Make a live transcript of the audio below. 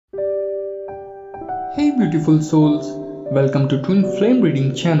Hey beautiful souls, welcome to Twin Flame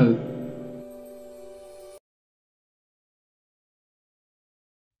Reading channel.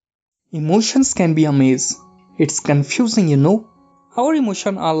 Emotions can be a maze. It's confusing, you know. Our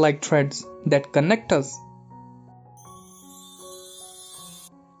emotions are like threads that connect us.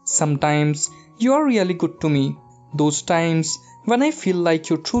 Sometimes you are really good to me. Those times when I feel like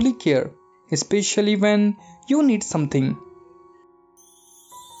you truly care, especially when you need something.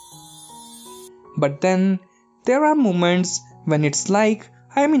 But then there are moments when it's like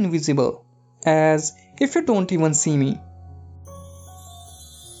I am invisible, as if you don't even see me.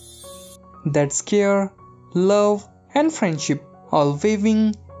 That's care, love, and friendship all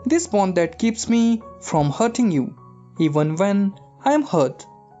waving this bond that keeps me from hurting you, even when I am hurt.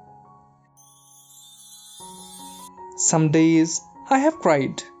 Some days I have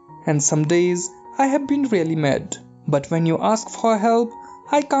cried, and some days I have been really mad. But when you ask for help,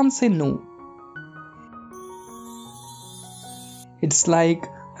 I can't say no. It's like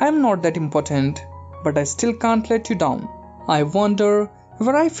I'm not that important, but I still can't let you down. I wonder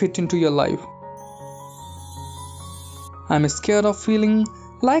where I fit into your life. I'm scared of feeling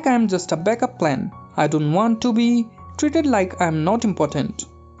like I'm just a backup plan. I don't want to be treated like I'm not important.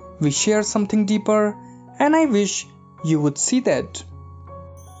 We share something deeper, and I wish you would see that.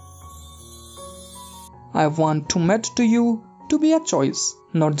 I want to matter to you to be a choice,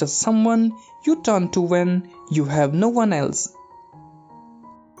 not just someone you turn to when you have no one else.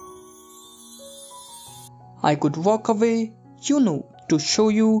 I could walk away, to show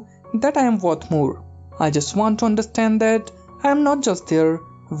you that I am worth more. I just want to understand that I am not just there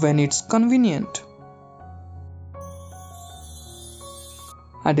when it's convenient.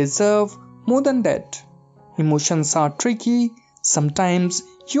 I deserve more than that. Emotions are tricky. Sometimes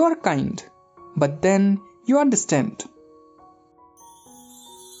you are kind, but then you are distant.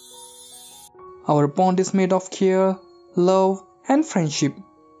 Our bond is made of care, love, and friendship,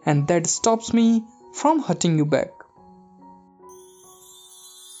 and that stops me from hurting you back.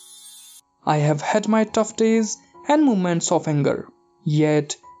 I have had my tough days and moments of anger,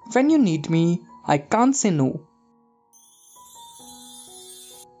 yet when you need me, I can't say no.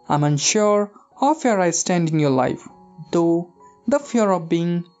 I'm unsure of where I stand in your life, though the fear of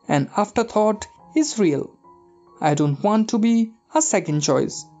being an afterthought is real. I don't want to be a second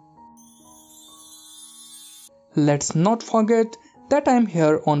choice. Let's not forget that I'm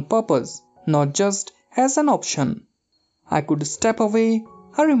here on purpose, not just as an option. I could step away,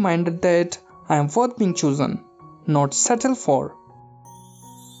 a reminder that I am worth being chosen, not settled for.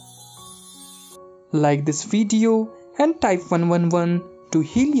 Like this video and type 111 to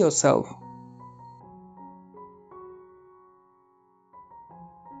heal yourself.